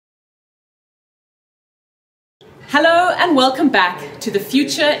Hello and welcome back to the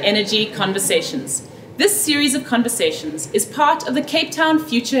Future Energy Conversations. This series of conversations is part of the Cape Town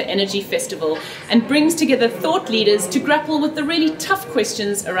Future Energy Festival and brings together thought leaders to grapple with the really tough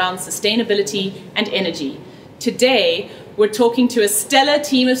questions around sustainability and energy. Today, we're talking to a stellar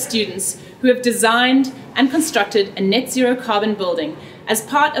team of students who have designed and constructed a net zero carbon building as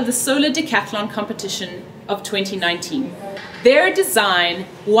part of the Solar Decathlon competition of 2019. Their design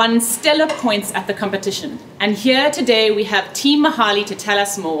won stellar points at the competition. And here today we have Team Mahali to tell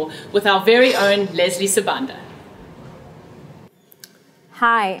us more with our very own Lesley Sibanda.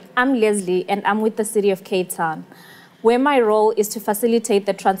 Hi, I'm Lesley and I'm with the City of Cape Town, where my role is to facilitate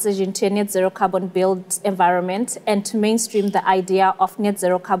the transition to a net zero carbon built environment and to mainstream the idea of net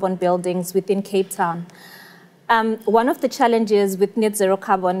zero carbon buildings within Cape Town. One of the challenges with net zero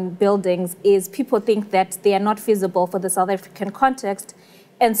carbon buildings is people think that they are not feasible for the South African context.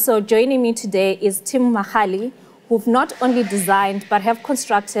 And so joining me today is Team Mahali, who've not only designed, but have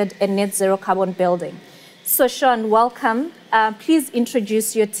constructed a net zero carbon building. So Sean, welcome. Please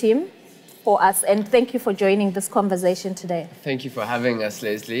introduce your team for us, and thank you for joining this conversation today. Thank you for having us,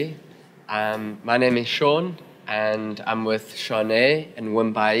 Lesley. My name is Sean, and I'm with Shanae and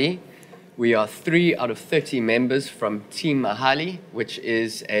Wimbai. We are 3 out of 30 members from Team Mahali, which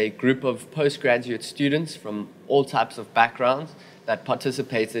is a group of postgraduate students from all types of backgrounds that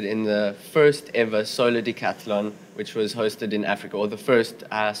participated in the first ever Solar Decathlon, which was hosted in Africa, or the first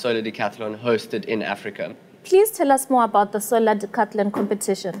Solar Decathlon hosted in Africa. Please tell us more about the Solar Decathlon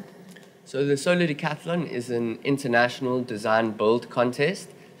competition. So the Solar Decathlon is an international design build contest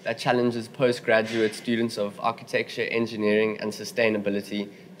that challenges postgraduate students of architecture, engineering, and sustainability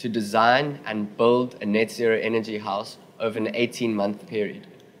to design and build a net zero energy house over an 18-month period.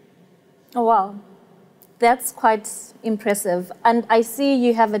 Oh, wow. That's quite impressive. And I see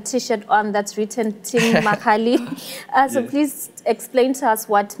you have a t-shirt on that's written Team Mahali. So yes. Please explain to us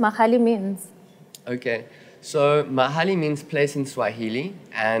what Mahali means. Okay. So Mahali means place in Swahili,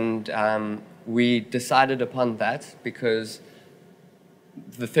 and we decided upon that because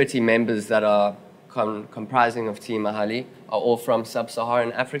the 30 members that are comprising of Team Mahali are all from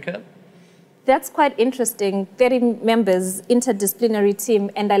sub-Saharan Africa. That's quite interesting. 30 members, interdisciplinary team,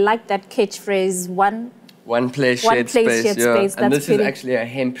 and I like that catchphrase, one place, shared space. Yeah. And this is actually a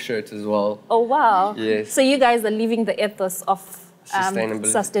hemp shirt as well. Oh, wow. Yes. So you guys are living the ethos of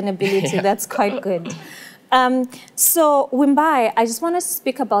sustainability. Yeah. That's quite good. So Wimbai, I just want to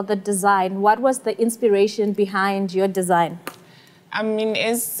speak about the design. What was the inspiration behind your design? I mean,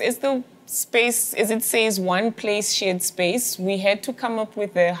 as the space, as it says, one place, shared space, we had to come up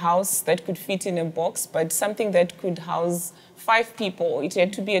with a house that could fit in a box, but something that could house 5 people. It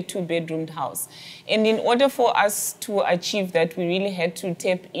had to be a 2-bedroomed house. And in order for us to achieve that, we really had to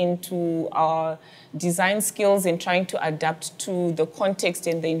tap into our design skills and trying to adapt to the context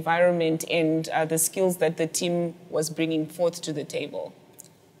and the environment and the skills that the team was bringing forth to the table.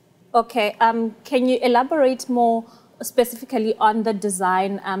 Okay, can you elaborate more specifically on the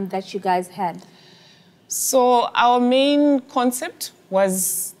design that you guys had? So our main concept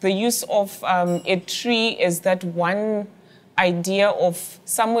was the use of a tree as that one idea of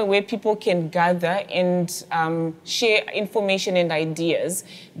somewhere where people can gather and share information and ideas.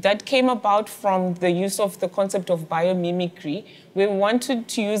 That came about from the use of the concept of biomimicry, where we wanted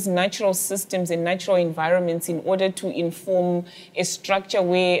to use natural systems and natural environments in order to inform a structure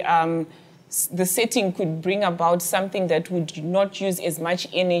where the setting could bring about something that would not use as much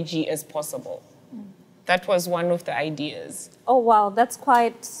energy as possible. That was one of the ideas. Oh, wow, that's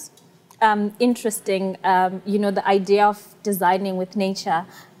quite interesting, you know, the idea of designing with nature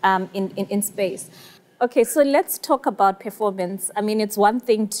in space. Okay, so let's talk about performance. I mean, it's one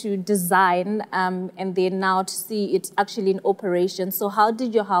thing to design and then now to see it actually in operation. So how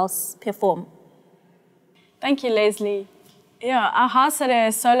did your house perform? Thank you, Lesley. Yeah, our house had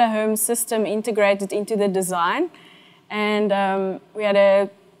a solar home system integrated into the design, and we had a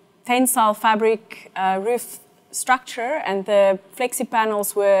tensile fabric roof structure, and the flexi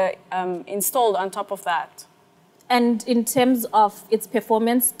panels were installed on top of that. And in terms of its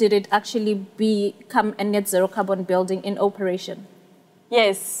performance, did it actually become a net zero carbon building in operation?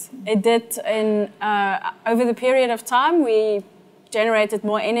 Yes, it did. Over the period of time, we generated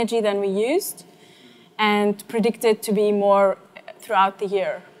more energy than we used, and predicted to be more throughout the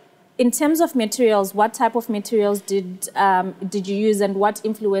year. In terms of materials, what type of materials did you use, and what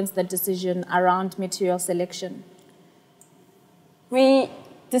influenced the decision around material selection? We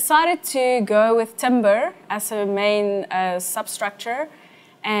decided to go with timber as a main substructure,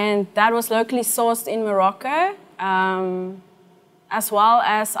 and that was locally sourced in Morocco. as well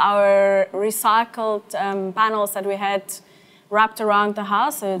as our recycled panels that we had wrapped around the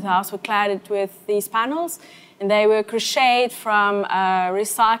house. So the house was cladded with these panels, and they were crocheted from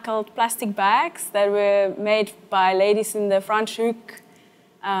recycled plastic bags that were made by ladies in the Fransch Hoek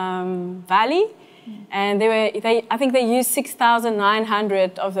Valley. And I think they used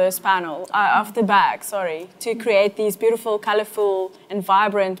 6,900 of those panels, of the bags, sorry, to create these beautiful, colorful, and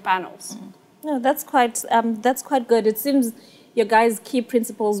vibrant panels. No, that's quite good. It seems your guys' key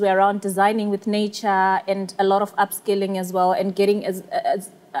principles were around designing with nature and a lot of upscaling as well, and getting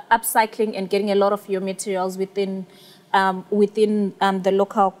upcycling and getting a lot of your materials within the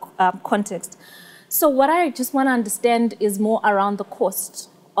local context. So what I just want to understand is more around the cost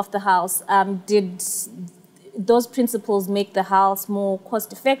of the house. Did those principles make the house more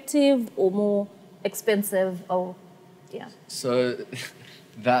cost effective or more expensive? Or yeah. So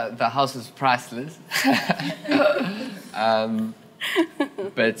the house is priceless.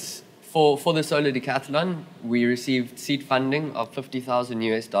 But for the Solar Decathlon, we received seed funding of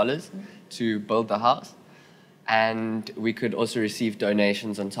 $50,000 to build the house. And we could also receive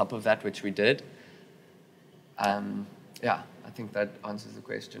donations on top of that, which we did. Yeah, I think that answers the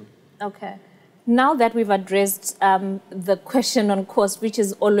question. Okay. Now that we've addressed the question on cost, which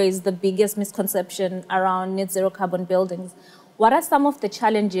is always the biggest misconception around net zero carbon buildings, what are some of the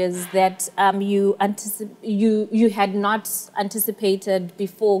challenges that you had not anticipated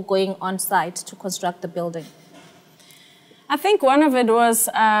before going on site to construct the building? I think one of it was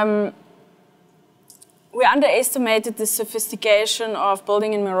we underestimated the sophistication of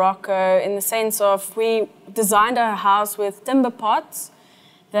building in Morocco, in the sense of we designed our house with timber pots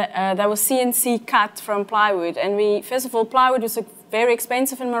that were CNC cut from plywood. And first of all, plywood was very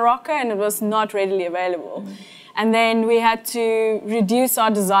expensive in Morocco and it was not readily available. And then we had to reduce our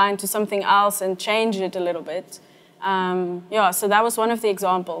design to something else and change it a little bit. Yeah, so that was one of the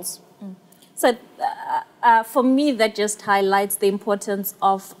examples. So for me, that just highlights the importance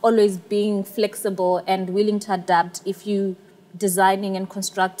of always being flexible and willing to adapt if you designing and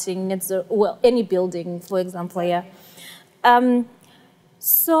constructing net zero, well, any building, for example, yeah.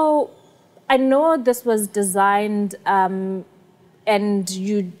 So I know this was designed and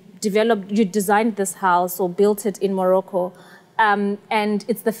you designed this house or built it in Morocco. And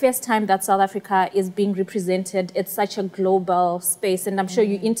it's the first time that South Africa is being represented at such a global space. And I'm sure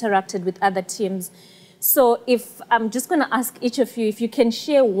you interacted with other teams. So if I'm just going to ask each of you if you can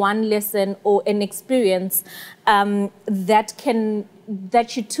share one lesson or an experience that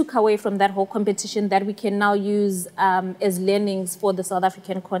you took away from that whole competition that we can now use as learnings for the South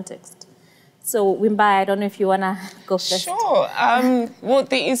African context. So, Wimba, I don't know if you want to go first. Sure. Well,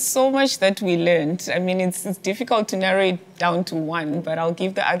 there is so much that we learned. I mean, it's difficult to narrow it down to one, but I'll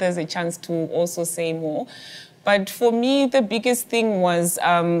give the others a chance to also say more. But for me, the biggest thing was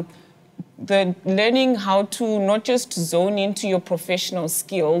the learning how to not just zone into your professional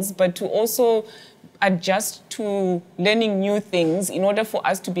skills, but to also adjust to learning new things in order for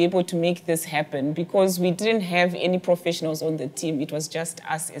us to be able to make this happen, because we didn't have any professionals on the team. It was just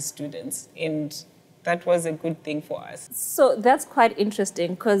us as students, and that was a good thing for us. So that's quite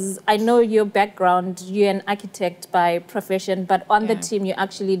interesting, because I know your background, you're an architect by profession, but on the team you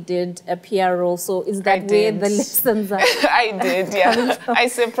actually did a PR role. So is that where the lessons are? I did, yeah. I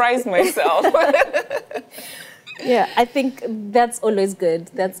surprised myself. Yeah, I think that's always good.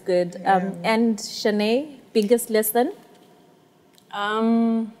 That's good. And Shanae, biggest lesson?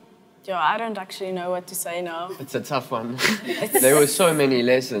 Yeah, I don't actually know what to say now. It's a tough one. There were so many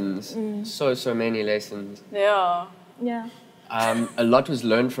lessons, so many lessons. Yeah. Yeah. A lot was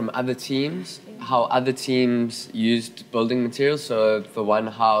learned from other teams, how other teams used building materials. So the one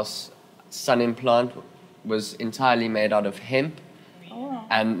house, sun implant, was entirely made out of hemp. Oh.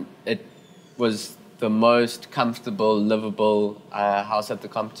 And it was the most comfortable, livable house at the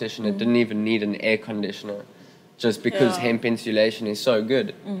competition. It didn't even need an air conditioner, just because hemp insulation is so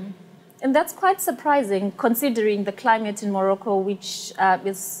good. And that's quite surprising, considering the climate in Morocco, which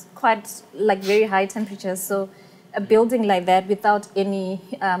is quite like very high temperatures. So a building like that without any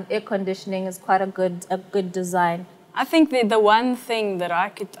air conditioning is quite a good design. I think the one thing that I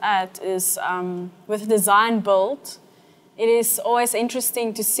could add is with design build, it is always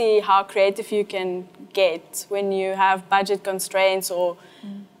interesting to see how creative you can get when you have budget constraints or,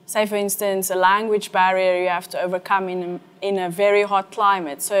 say, for instance, a language barrier you have to overcome in a very hot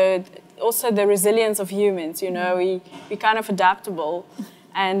climate. So also the resilience of humans, you know, we're kind of adaptable.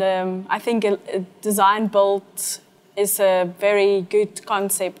 And I think a design build is a very good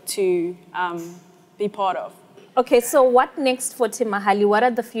concept to be part of. Okay, so what next for Team Mahali? What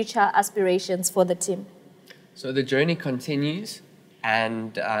are the future aspirations for the team? So the journey continues.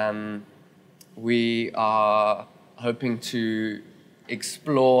 and we are hoping to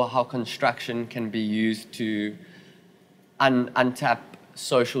explore how construction can be used to untap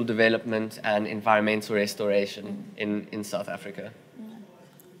social development and environmental restoration in South Africa.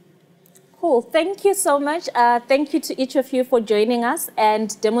 Cool. Thank you so much. Thank you to each of you for joining us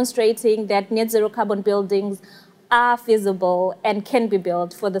and demonstrating that net zero carbon buildings are feasible and can be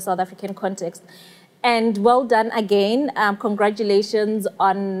built for the South African context. And well done again. Congratulations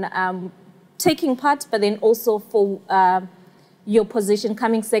on taking part, but then also for your position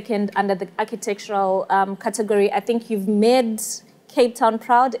coming second under the architectural category. I think you've made Cape Town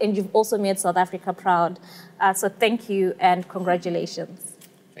proud and you've also made South Africa proud. So thank you and congratulations.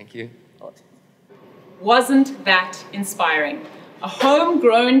 Thank you. Wasn't that inspiring? A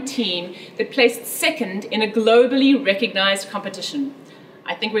homegrown team that placed second in a globally recognized competition.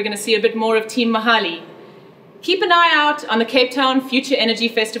 I think we're going to see a bit more of Team Mahali. Keep an eye out on the Cape Town Future Energy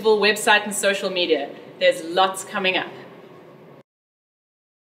Festival website and social media. There's lots coming up.